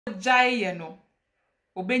jai no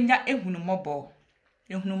obenya ehunumobro.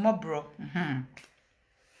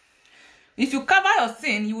 If you cover your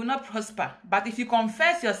sin, you will not prosper. But if you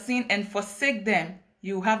confess your sin and forsake them,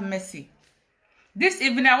 you will have mercy. This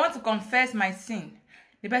evening, I want to confess my sin.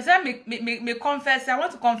 The person me confess. I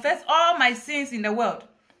want to confess all my sins in the world.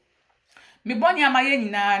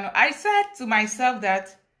 I said to myself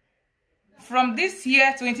that from this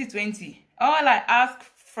year 2020, all I ask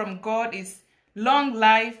from God is long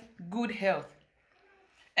life, good health.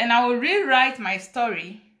 And I will rewrite my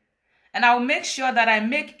story, and I will make sure that I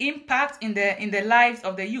make impact in the lives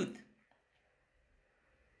of the youth.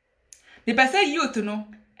 The person youth no,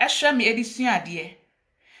 esha me edisun ade.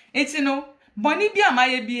 Enti no, boni bia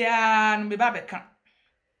maye bia no me ba beka.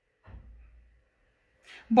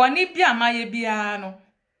 Boni bia maye bia no.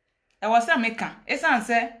 E was say meka. Esan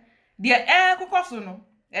say the kokoso no.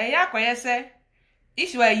 Ya kwaye say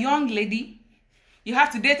if you are a young lady, you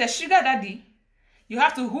have to date a sugar daddy. You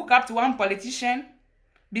have to hook up to one politician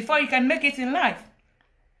before you can make it in life.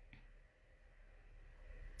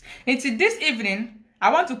 Into this evening, I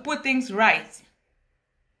want to put things right.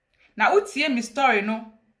 Now, utie me story no.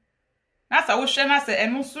 That's a oshana say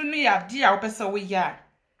enu sunu ya dia opesa we ya.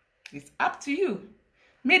 It's up to you.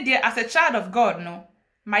 Me dear, as a child of God, no.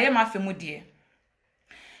 Mayema femu dear.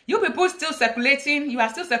 You people still circulating. You are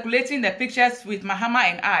still circulating the pictures with Mahama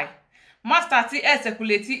and I. Master T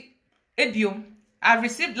circulating ebio. I've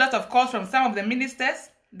received lots of calls from some of the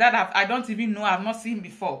ministers that I don't even know, I've not seen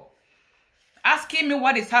before. Asking me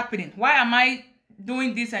what is happening. Why am I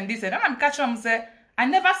doing this and this? And I'm catching them say, I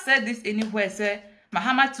never said this anywhere. Say,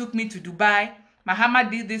 Mahama took me to Dubai. Mahama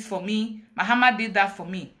did this for me. Mahama did that for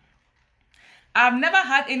me. I've never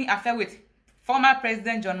had any affair with former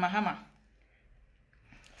President John Mahama.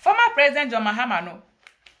 Former President John Mahama, no.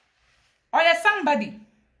 Or somebody.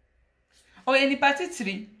 Or any party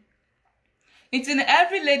tree. It's in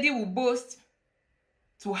every lady will boast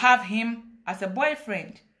to have him as a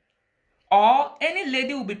boyfriend. Or any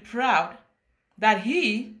lady will be proud that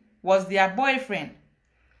he was their boyfriend.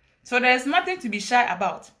 So there's nothing to be shy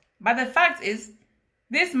about. But the fact is,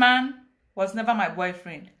 this man was never my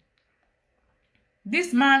boyfriend.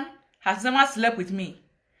 This man has never slept with me.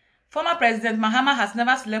 Former President Mahama has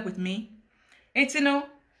never slept with me. And you know,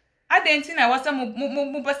 I didn't think I was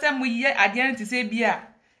a year at the end to say beer.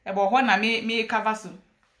 About what I may cover soon.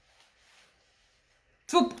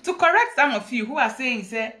 To correct some of you who are saying,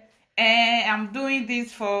 say, I'm doing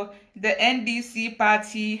this for the NDC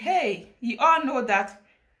party. Hey, you all know that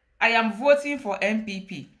I am voting for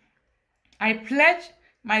MPP. I pledge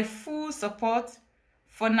my full support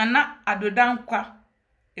for Nana Adodankwa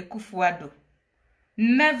Ekufuado.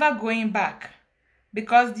 Never going back.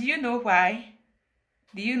 Because do you know why?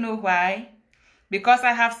 Do you know why? Because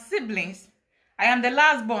I have siblings. I am the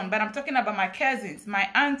last born, but I'm talking about my cousins, my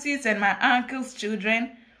aunties, and my uncles'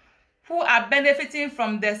 children who are benefiting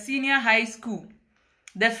from the senior high school,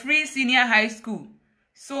 the free senior high school.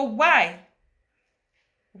 So why?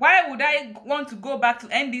 Why would I want to go back to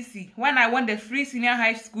NDC when I want the free senior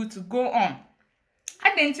high school to go on?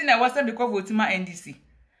 I didn't think I was because voting my NDC.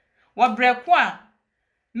 What brekwa?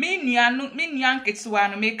 Me nyan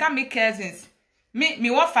kitsuano, me ka me cousins, me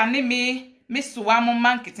what family me suwamo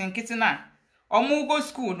man kitina. Omu go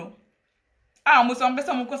school no. Almost on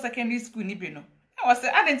better go secondary school ni no.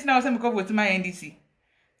 I didn't know I was going to my NDC.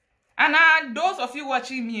 And those of you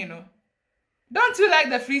watching me, you know, don't you like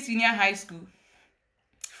the free senior high school?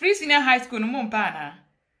 Free senior high school no more pana.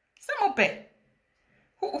 Some pay.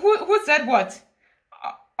 Who said what?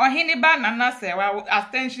 Ohiniba Nana said, well,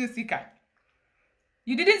 attention seeker.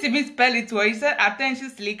 You didn't even spell it well. You said attention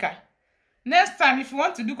seeker. Next time, if you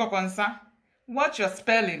want to do kokonsa, watch your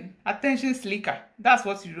spelling. Attention seeker. That's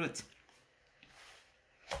what you wrote.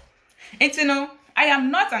 And you know, I am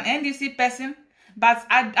not an NDC person, but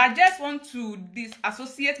I just want to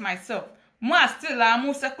disassociate myself. More still,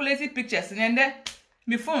 I'm circulating pictures and then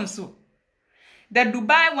my phone so. The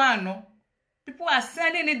Dubai one, no, people are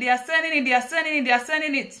sending it, they are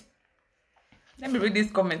sending it. Let me read this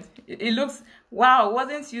comment. It looks, wow,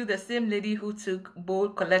 wasn't you the same lady who took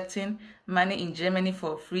bold collecting money in Germany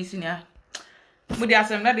for free senior? But they are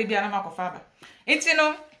saying that they be an amount. It's, you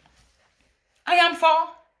know, I am for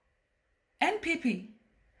NPP.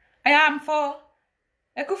 I am for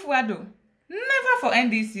Ekufuado. Never for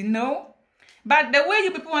NDC, no. But the way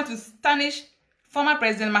you people want to tarnish former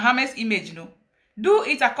President Mahama's image, no, do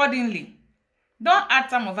it accordingly. Don't add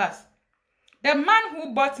some of us. The man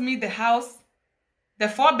who bought me the house, the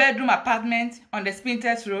 4-bedroom apartment on the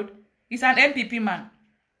Spinters Road, is an NPP man.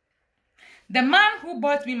 The man who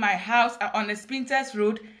bought me my house on the Spinters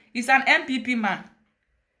Road is an NPP man.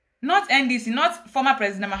 Not NDC, not former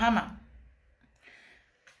President Mahama.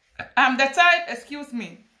 I'm the type, excuse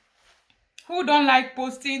me, who don't like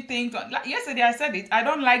posting things. Like yesterday I said it. I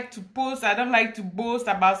don't like to post. I don't like to boast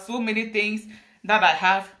about so many things that I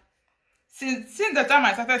have. Since the time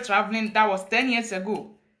I started traveling, that was 10 years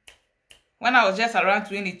ago. When I was just around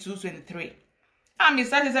 22, 23. I'm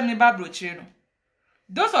started sending me brochure.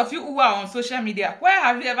 Those of you who are on social media, where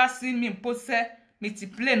have you ever seen me post me to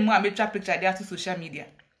plane more and make a picture there to social media?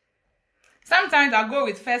 Sometimes I go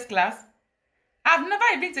with first class. I've never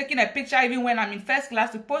even taken a picture even when I'm in first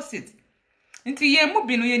class to post it. Into ye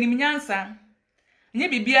mubinu ye ni mnyansa. Nye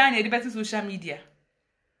bibia nye Adepa social media.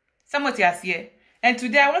 Somebody has here. And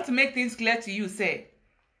today I want to make things clear to you, say.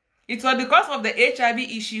 It was because of the HIV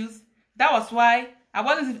issues. That was why I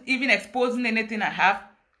wasn't even exposing anything I have.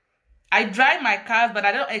 I drive my cars, but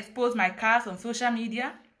I don't expose my cars on social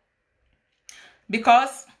media.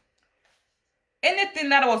 Because anything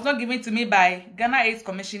that was not given to me by Ghana AIDS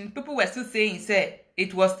Commission, people were still saying, say,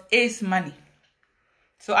 it was AIDS money.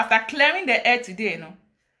 So after clearing the air today,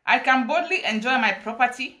 I can boldly enjoy my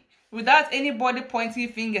property without anybody pointing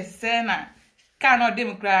fingers saying, cannot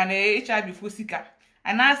democrat HIV fusika.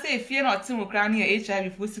 And I say, if you're not democrat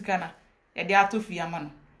HIV fusika,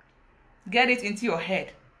 get it into your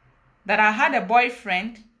head that I had a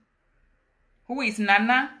boyfriend who is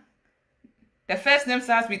Nana. The first name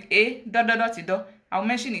starts with A, ... I'll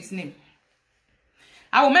mention his name.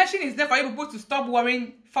 I will mention his name for you people to stop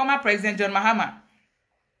worrying former President John Mahama.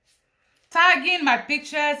 Tagging my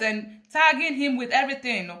pictures and tagging him with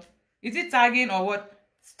everything, Is it tagging or what?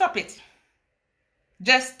 Stop it.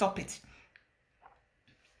 Just stop it.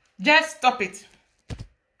 Just stop it.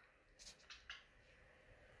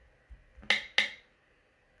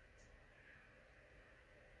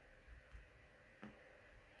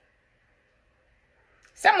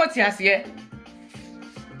 Somebody has here.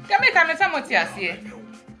 Come, somebody has here.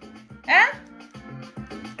 Eh?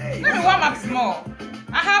 Let me warm up small.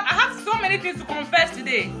 I have so many things to confess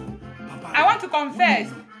today. I want to confess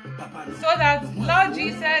so that Lord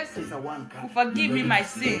Jesus will forgive me my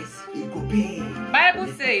sins. Bible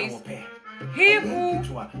says, he who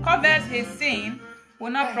covers his sin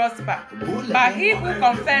will not prosper, but he who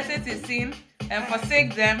confesses his sin and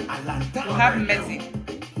forsakes them will have mercy.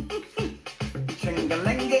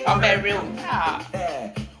 Real.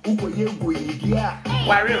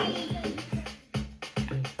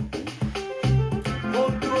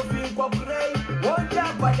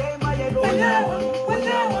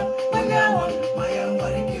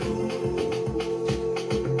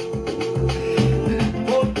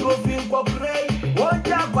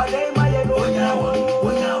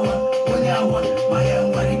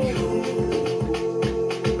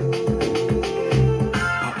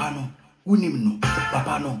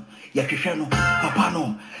 Papa no, Yakishano, Papa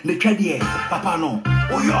no, Nechadie, Papa no,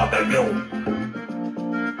 we are begging.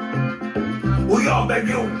 We are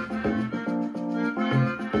begging.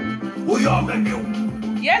 We are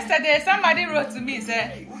begging. Yesterday, somebody wrote to me,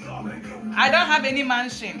 say, I don't have any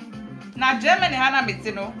mansion. Now, Germany, Hana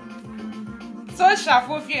Mitino. So,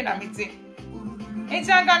 Shafo Fiena Miti. And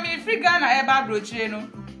Tangami, free Ghana, Eba Brocheno.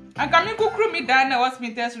 And coming to crew me down the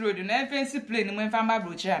Westminster Road, and fancy plane when Fama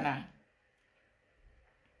Brochana.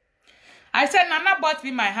 I said, Nana bought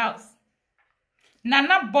me my house.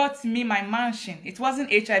 Nana bought me my mansion. It wasn't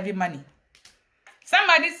HIV money.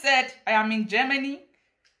 Somebody said, I am in Germany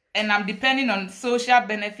and I'm depending on social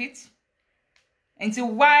benefits. And so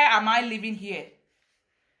why am I living here?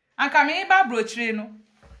 And coming back brochino.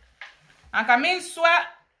 And coming swa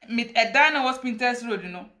mit a dana was Pinterest Road,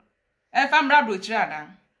 And famra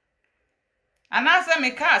brochana. And I said,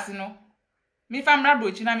 me cars, Me famra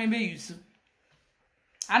brochina maybe use.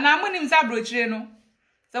 And I'm winning sa brochure no.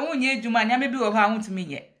 So when ye juma nya maybe of how to me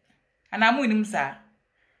yet. And I'm winning sa.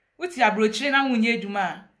 With your brochure na when ye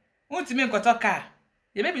juma. Want to make a car.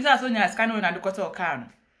 You maybe so nya scan when I look at a car.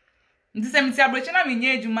 This is a brochure na when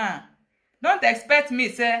ye juma. Don't expect me,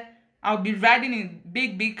 sir. I'll be riding in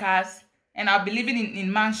big cars and I'll be living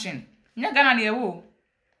in mansion. Nya Ghana there wo.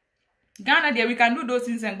 Ghana there we can do those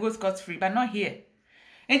things and go scot free, but not here.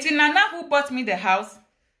 And it's Nana who bought me the house.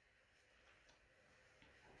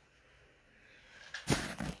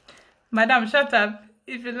 Madam, shut up.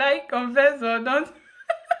 If you like, confess or don't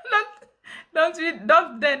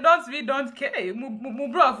care. You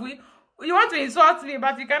want to insult me,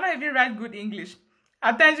 but you cannot even write good English.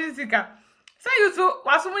 Attention seeker. So you two,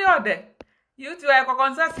 what's there? You two are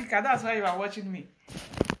concern seeker. That's why you are watching me.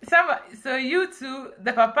 So you two,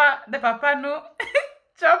 the papa no,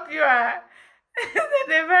 chop you are.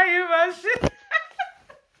 They buy you much.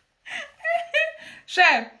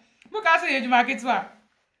 Chef, look at you market one.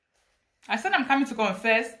 I said I'm coming to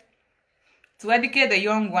confess, to educate the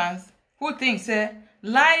young ones who think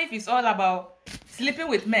life is all about sleeping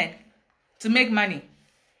with men to make money.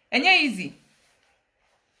 And yeah, easy.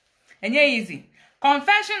 And yeah, easy.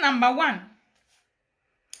 Confession number 1.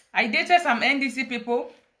 I dated some NDC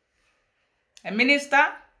people, a minister,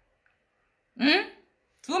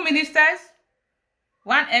 2 ministers,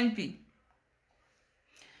 1 MP.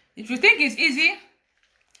 If you think it's easy,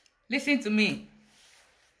 listen to me.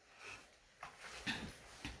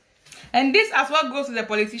 And this as well goes to the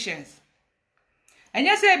politicians. And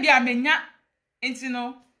you say,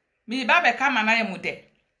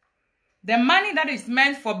 the money that is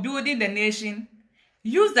meant for building the nation,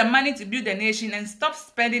 use the money to build the nation and stop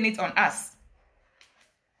spending it on us.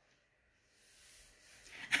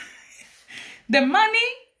 The money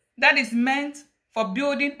that is meant for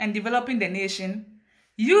building and developing the nation,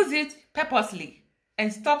 use it purposely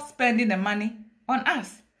and stop spending the money on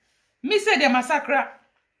us. Me say the massacre.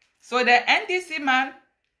 So the NDC man,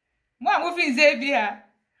 I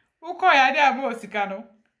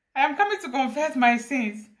am coming to confess my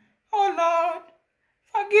sins. Oh Lord,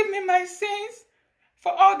 forgive me my sins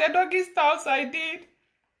for all the doggy styles I did.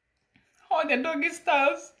 All the doggy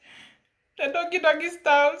styles. The doggy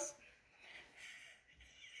styles.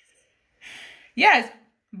 Yes,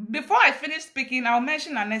 before I finish speaking, I'll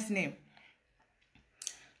mention Anet's name.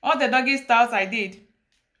 All the doggy styles I did.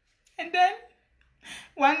 And then,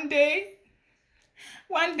 one day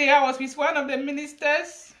I was with one of the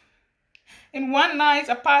ministers in one nice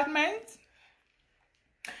apartment.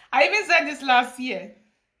 I even said this last year.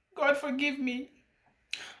 God forgive me.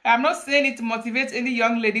 I am not saying it to motivate any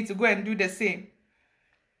young lady to go and do the same.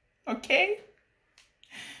 Okay?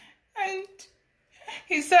 And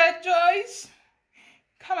he said, Joyce,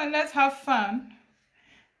 come and let's have fun.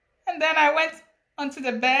 And then I went onto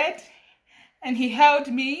the bed and he held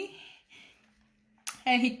me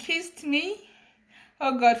and he kissed me.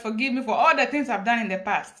 Oh God, forgive me for all the things I've done in the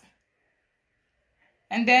past.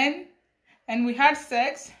 And we had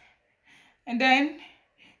sex. And then,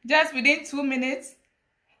 just within 2 minutes,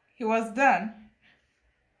 he was done.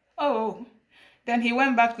 Oh, then he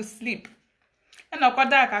went back to sleep. And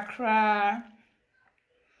I cry.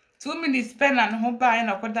 2 minutes spent and hoba and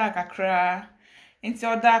I cry.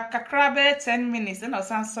 Until that kakra 10 minutes and I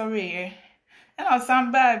was sorry. And I was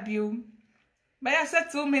bad you. But I said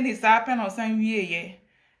 2 minutes happened or some year.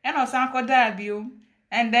 And I was you.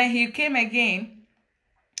 And then he came again.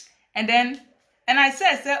 And I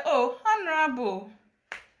said, oh, honorable.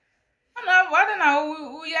 Why don't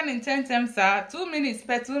I in 10 times, sir? 2 minutes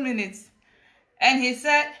per 2 minutes. And he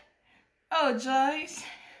said, oh, Joyce,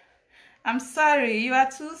 I'm sorry, you are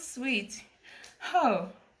too sweet. Oh,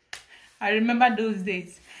 I remember those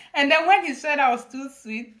days. And then when he said I was too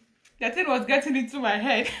sweet, the thing was getting into my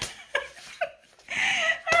head.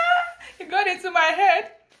 It got into my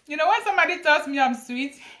head. You know, when somebody tells me I'm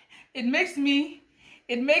sweet, it makes me,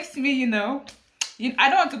 you know, I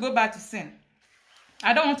don't want to go back to sin.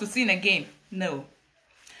 I don't want to sin again. No.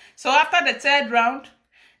 So after the 3rd round,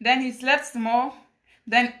 then he slept small.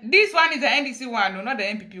 Then this one is the NDC one, no, not the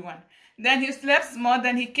MPP one. Then he slept small.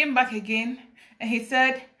 Then he came back again and he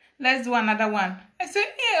said, let's do another one. I said,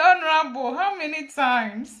 hey, honorable, how many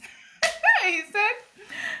times? he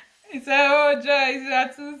said, oh, Joyce, you are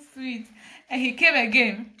too sweet. And he came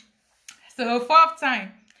again. So 4th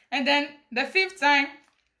time. And then the 5th time,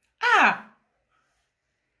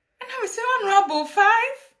 and I said, honorable 5?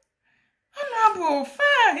 Honorable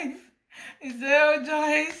 5. He said, oh,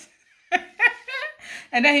 Joyce.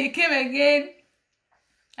 And then he came again.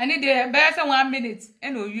 And he did better 1 minute.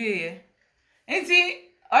 And oh, yeah. And see,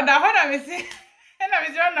 or the one I say, and I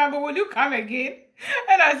said, honorable, will you come again?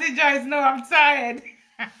 And I said, Joyce, no, I'm tired.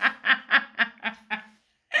 And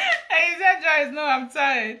he said, Joyce, no, I'm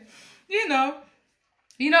tired. You know,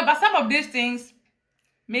 but some of these things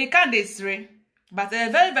may can't destroy, but a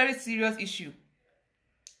very, very serious issue.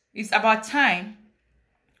 It's about time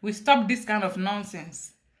we stop this kind of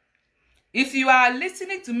nonsense. If you are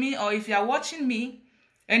listening to me or if you are watching me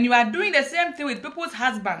and you are doing the same thing with people's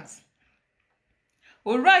husbands,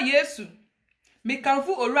 Ora Yesu, me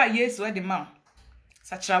kanfu Ora Yesu e de ma.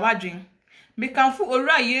 Sachawadwin. Me kanfu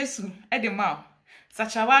Ora Yesu e de ma.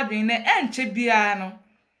 Sachawadwin ne enche bia no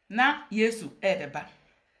na Yesu e de ba.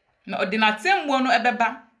 Na ordinatem wo no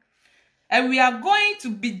ebeba. And we are going to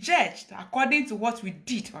be judged according to what we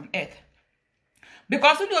did on earth.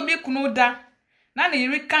 Because we do make no da na na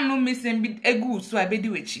yiri kan no missing egu so abedi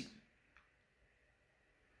wechi.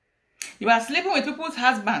 You are sleeping with people's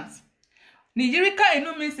husbands. Ni yiri kan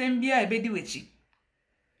enu missing bia abedi wechi.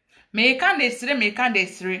 Me kan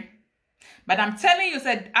desire. But I'm telling you,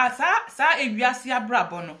 said, sa ewiase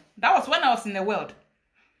abrabo no. That was when I was in the world.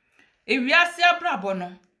 Ewiase abrabo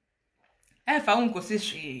no. Efa unko se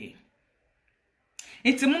hwe.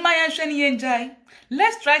 It's muma yenhwe ni yenjai.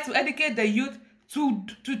 Let's try to educate the youth to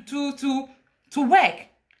work.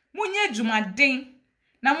 Munye jumaden.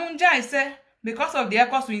 Na munjai say because of the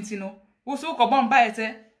echo swinti no. Usu ko bomba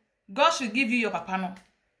say God should give you your papa no.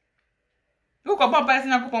 You ko bomba say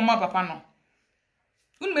na ko poma papa no.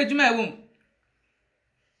 Unu mejuma ewo.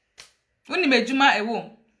 Unu mejuma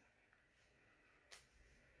ewo.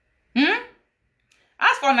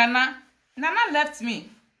 As for Nana left me.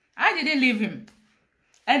 I didn't leave him.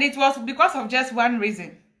 And it was because of just one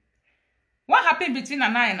reason. What happened between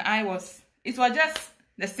Nana and I was, it was just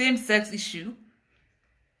the same sex issue.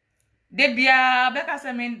 They be Becca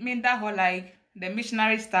said mean that whole like the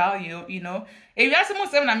missionary style, you know. If you ask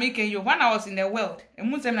Muslim na make you when I was in the world, a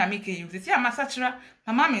Muslim na make you. They say I'm a satra,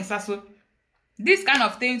 Mama Mensah. So these kind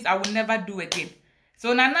of things I will never do again.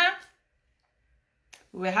 So Nana,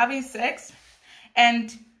 we were having sex,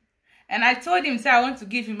 and I told him, say I want to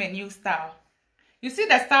give him a new style. You see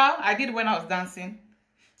the style I did when I was dancing?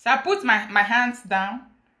 So I put my hands down.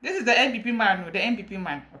 This is the NPP man, the NPP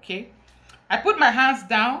man, okay? I put my hands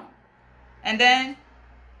down, and then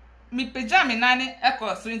me pejama nane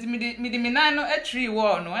echo so me di minano a tree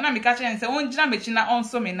wall no, and I me catch and say onjina mechina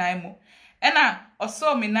onso me naimo. And I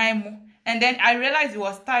also me naimo, and then I realized he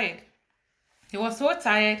was tired. He was so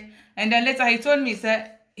tired, and then later he told me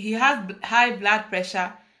say he has high blood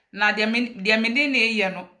pressure. Now they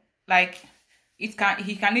no, like he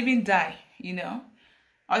can even die, you know.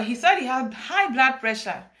 Or he said he had high blood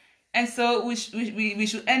pressure, and so we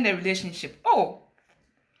should end the relationship. Oh,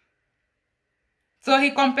 so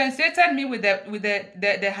he compensated me with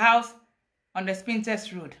the house on the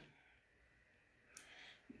Spinters Road.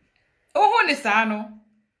 Oh, ni sano,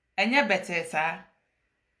 enye better, sir.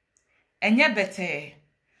 Enye better.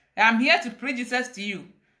 I'm here to preach Jesus to you.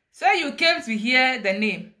 So you came to hear the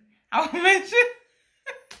name. I will mention.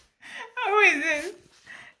 Who is this?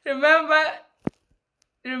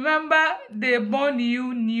 Remember, they born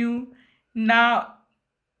you new now.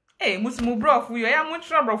 Hey, Musmu bro for you. I am much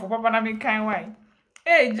bro for Papa na me kind wine.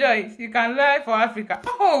 Hey, Joyce, you can lie for Africa.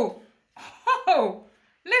 Oh,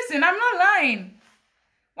 listen, I'm not lying.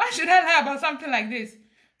 Why should I lie about something like this?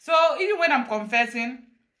 So even when I'm confessing,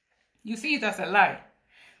 you see it as a lie.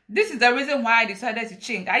 This is the reason why I decided to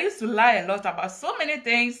change. I used to lie a lot about so many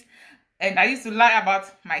things, and I used to lie about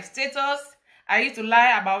my status. I used to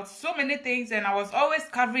lie about so many things, and I was always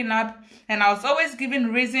covering up, and I was always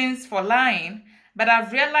giving reasons for lying. But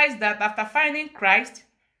I've realized that after finding Christ,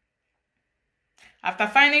 I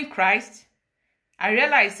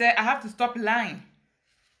realized that I have to stop lying.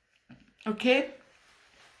 Okay?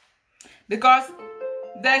 Because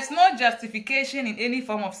there's no justification in any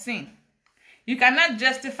form of sin. You cannot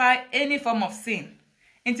justify any form of sin.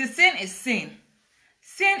 And sin is sin.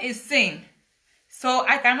 Sin is sin. So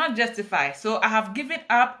I cannot justify. So I have given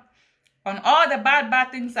up on all the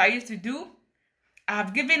bad things I used to do. I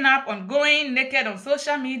have given up on going naked on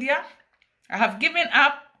social media. I have given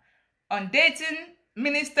up on dating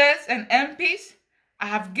ministers and MPs. I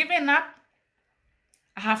have given up.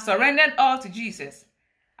 I have surrendered all to Jesus.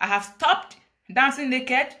 I have stopped dancing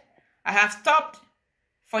naked. I have stopped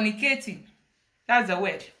fornicating. That's the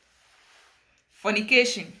word.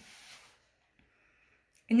 Fornication.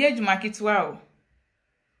 Enye juma kitwa o.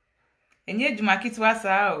 Enye juma kitwa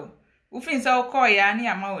sa o. Ufin sa o ya ni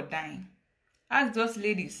ama o dan. Ask those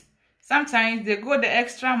ladies. Sometimes they go the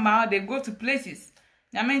extra mile, they go to places.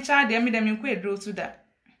 Nyamencha dem nkwe edro to that.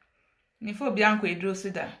 Nifo bia nkwe edro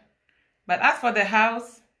to that. But as for the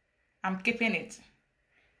house, I'm keeping it.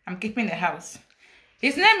 I'm keeping the house.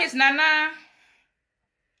 His name is Nana.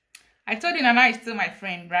 I told you Nana is still my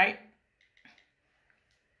friend, right?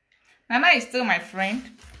 Nana is still my friend.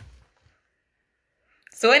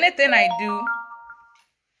 So anything I do,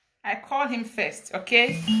 I call him first,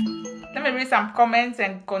 okay? Let me read some comments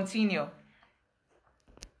and continue.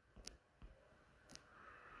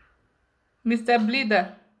 Mr.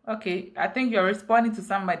 Bleeder. Okay, I think you're responding to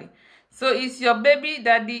somebody. So it's your baby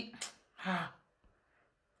daddy.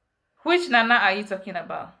 Which Nana are you talking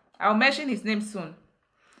about? I'll mention his name soon.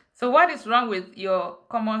 So what is wrong with your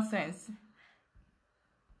common sense?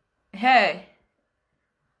 Hey,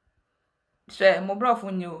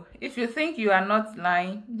 if you think you are not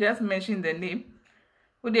lying, just mention the name.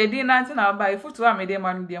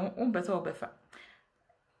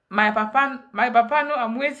 My papa no,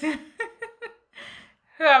 I'm waiting.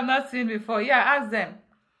 Who I've not seen before. Yeah, ask them.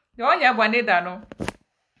 The one you have no.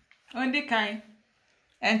 Only kind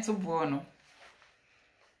and to bono.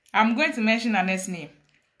 I'm going to mention Nana's name.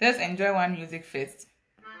 Let's enjoy one music first.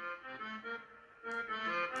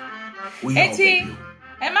 Eti,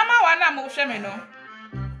 mama wana mo hwe me no.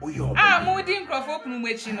 Mudi nkrofo kunu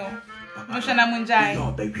mwechi no. Mo hwe na munjai.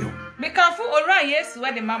 Mekafu ora Yesu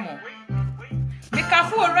we de mamo.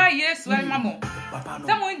 Mekafu ora Yesu we mamo.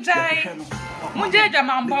 Se munjai. Munjai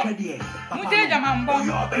jamambo. Munjai jamambo.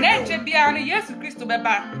 Neche bia no Yesu Kristo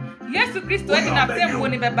beba. Yesu Kristo e na tempo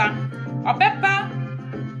ni beba. Obeba.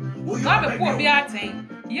 Na be ko bia ten.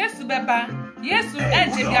 Yesu beba. Yesu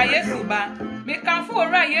enche bia Yesu ba. Mekafu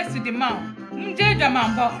ora Yesu de man. Munjai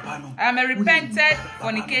jamambo. I am a repented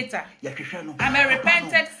fornicator. I'm a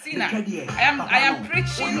repented sinner. I am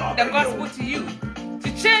preaching the gospel to you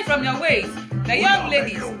to change from your ways. The young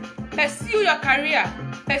ladies, pursue your career,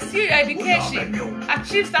 pursue your education,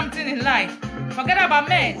 achieve something in life. Forget about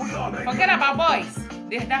men, forget about boys.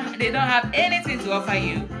 They don't have anything to offer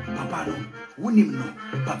you. Papa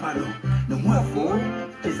no. No more for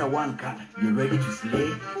just a one car. You ready to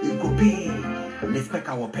slay? You go pay. Let's pack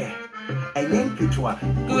our pair. And then Kichwa.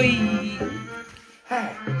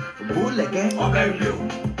 Hey, bull again or burial.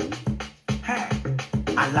 Hey,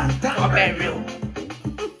 Alanta or burial.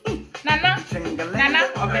 Nana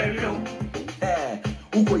or burial. Hey,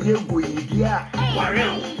 Ugo Yego Idia.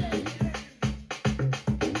 Warrior.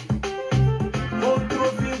 Don't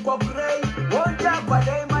trophy for gray. One job, but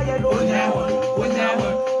they my yellow.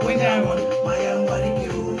 My young body.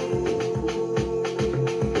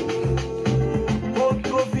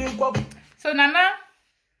 So Nana,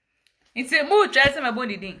 it's a mood try some about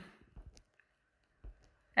the thing.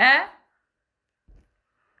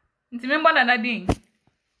 It's remember Nana thing.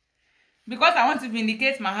 Because I want to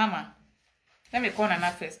vindicate Mahama. Let me call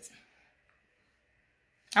Nana first.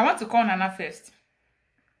 I want to call Nana first.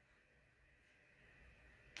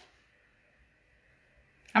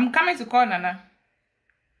 I'm coming to call Nana.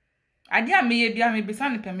 I didn't be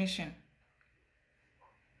sign permission.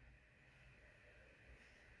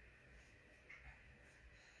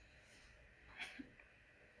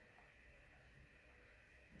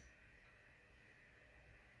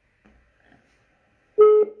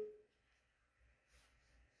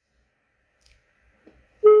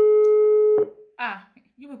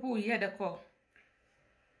 You people will hear the call.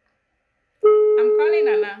 I'm calling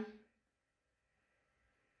Nana.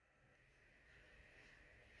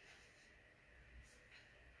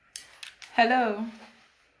 Hello.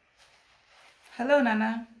 Hello,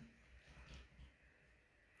 Nana.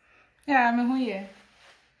 Yeah, I'm here.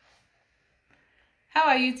 How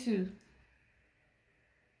are you two?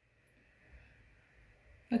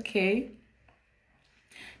 Okay.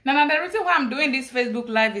 Nana, the reason why I'm doing this Facebook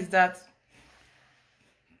Live is that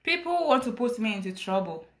people want to put me into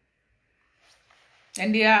trouble.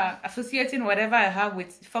 And they are associating whatever I have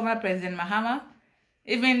with former President Mahama.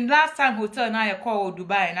 Even last time hotel now I called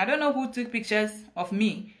Dubai, and I don't know who took pictures of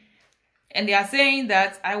me. And they are saying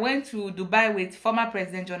that I went to Dubai with former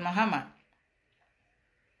President John Mahama.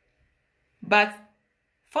 But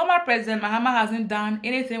former President Mahama hasn't done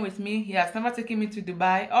anything with me. He has never taken me to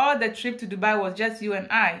Dubai. All the trip to Dubai was just you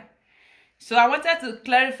and I. So I wanted to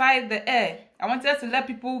clarify the air. I wanted to let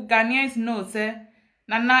people, Ghanaians, know, say,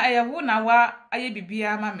 Nana, who na wa aye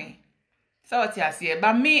bibia mame. So what you say?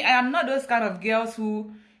 But me, I am not those kind of girls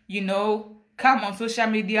who, come on social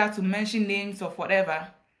media to mention names or whatever.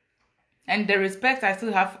 And the respect I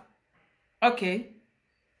still have. Okay.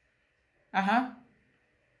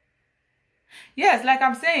 Yes, like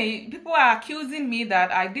I'm saying, people are accusing me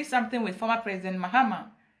that I did something with former President Mahama.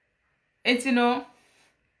 It's, No.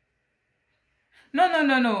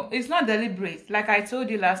 It's not deliberate. Like I told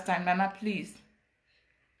you last time, Nana, please.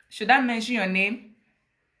 Should I mention your name?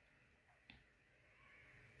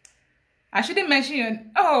 I shouldn't mention your...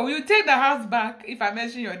 Oh, you take the house back if I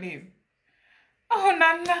mention your name. Oh,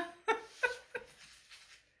 Nana.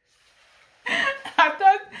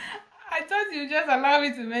 I thought you just allow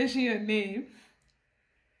me to mention your name.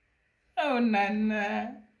 Oh,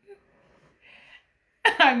 Nana.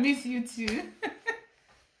 I miss you too.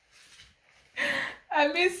 I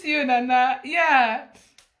miss you, Nana. Yeah,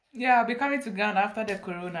 I'll be coming to Ghana after the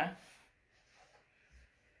corona.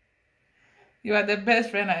 You are the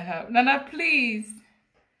best friend I have. Nana, please.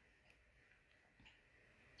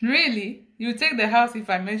 Really? You take the house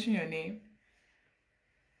if I mention your name?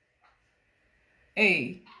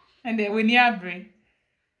 Hey, and then when you bring.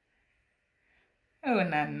 Oh,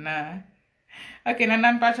 Nana. Okay, Nana,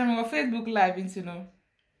 I'm patching on Facebook Live,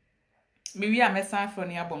 Maybe I'm a sign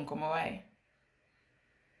from your bunk, come away.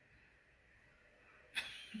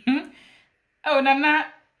 Oh, Nana,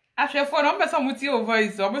 I shall phone number some with your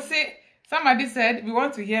voice. Somebody said we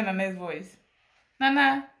want to hear Nana's voice.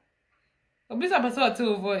 Nana, Obisa person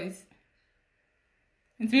to voice.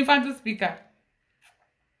 It's me fan to speaker.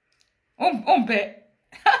 Umpe.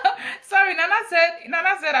 Sorry,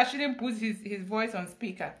 Nana said I shouldn't put his voice on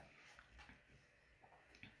speaker.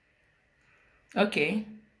 Okay.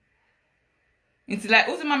 It's like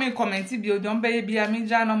Uzumami commented bio don't baby I mean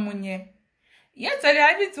Jano Munye. Yes,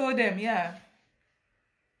 I even told them, yeah.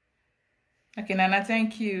 Okay, Nana,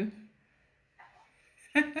 thank you.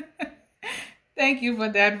 Thank you for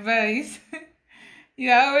the advice.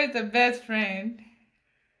 You are always the best friend.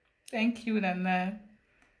 Thank you, Nana.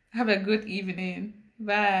 Have a good evening.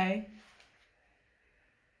 Bye.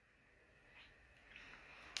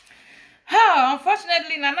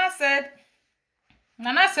 Unfortunately, Nana said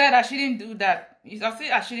I shouldn't do that.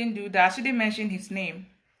 I shouldn't do that. I shouldn't mention his name.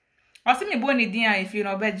 I see me born if you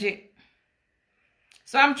know budget.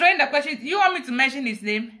 So I'm trying the question. Do you want me to mention his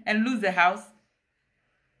name and lose the house?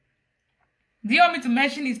 Do you want me to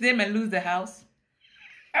mention his name and lose the house?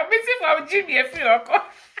 I'm missing from Jimmy if you know.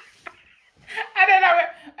 I don't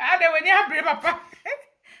know when you have bring papa.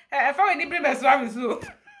 I found any bring my swami so.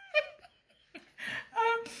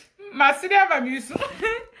 My city have a music.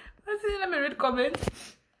 Let me read comments.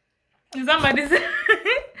 Somebody said,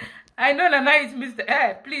 I know Nana is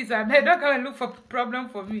Mr. Please, don't come and look for problem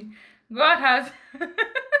for me. God has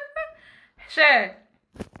share.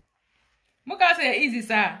 Muka say easy,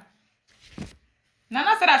 sir.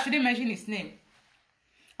 Nana said I shouldn't mention his name.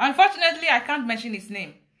 Unfortunately, I can't mention his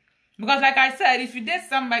name. Because like I said, if you date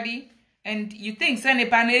somebody and you think send a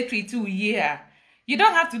panetry to you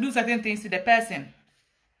don't have to do certain things to the person.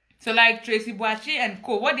 So like Tracy Boachi and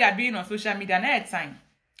co, what they are doing on social media, and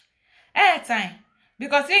airtime.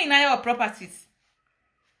 Because here in our properties.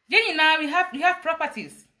 Here in now we have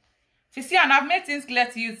properties. You see, and I've made things clear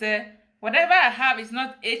to you, sir. Whatever I have is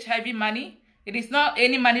not HIV money. It is not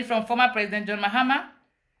any money from former President John Mahama.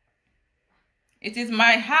 It is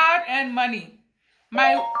my hard-earned money.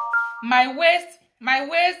 My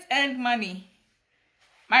waist-earned money.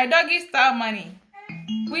 My doggy-style money.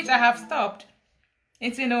 Which I have stopped.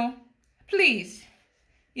 It's, please.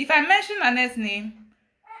 If I mention Anet's name,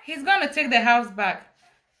 he's going to take the house back.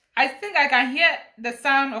 I think I can hear the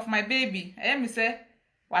sound of my baby. I hear me say,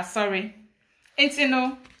 well, sorry. It's,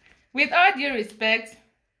 with all due respect,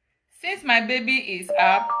 since my baby is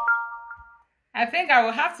up, I think I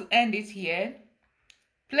will have to end it here.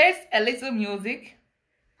 Place a little music.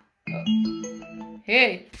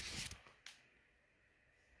 Hey.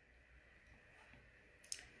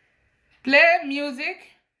 Play music.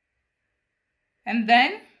 And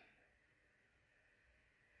then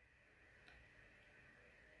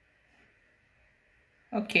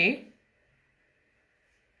okay.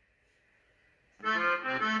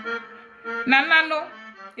 Nana, no.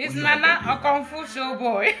 It's Nana, a Kung Fu show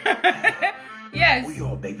boy. Yes.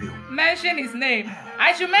 Mention his name.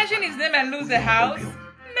 I should mention his name and lose the house?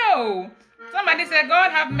 No. Somebody said,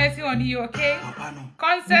 God have mercy on you, okay?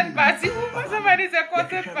 Concert party woman. Somebody said,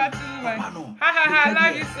 concert party woman. Ha ha ha, I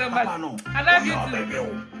love you so much. I love you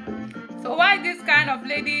too. So why this kind of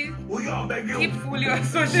ladies keep fooling on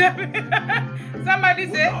social media? Somebody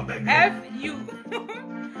said, F you.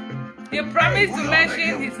 You promised to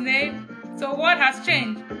mention his name. So what has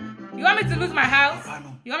changed? You want me to lose my house?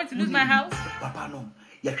 You want me to lose my house?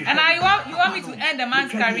 And you want me to end the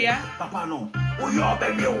man's career?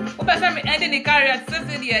 Who person me ending the career? So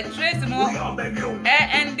say the trace no.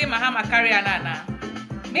 Ending Mahama career nana.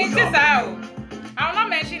 Me just how? I will not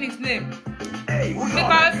mention his name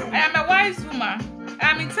because I am a wise woman. I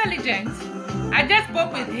am intelligent. I just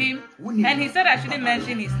spoke with him and he said I shouldn't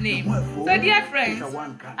mention his name. So dear friends,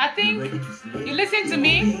 I think you listen to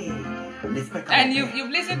me and you've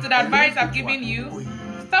listened to the advice I've given you.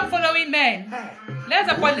 Stop following men. Let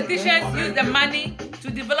the politicians use the money to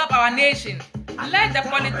develop our nation. Let the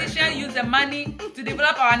politicians use the money to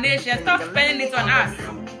develop our nation. Stop spending it on us.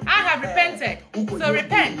 I have repented. So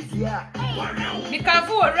repent. Me can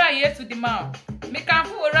fool right here to the mouth. Me can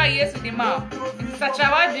fool right here to the mouth. It's such a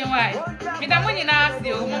word in why. Me da money na ask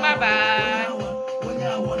you. Bye bye.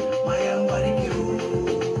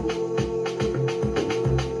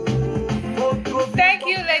 Thank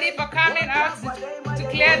you, lady, for coming out to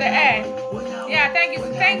clear the air. Yeah, thank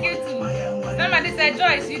you too. Somebody said,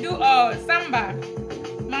 Joyce, you do all samba.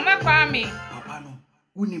 Mama Kwame,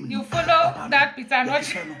 you follow that Peter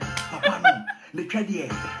Notch.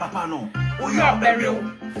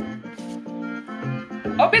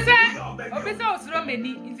 Obisa osuro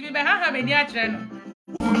meni, iti me ha meni a channel.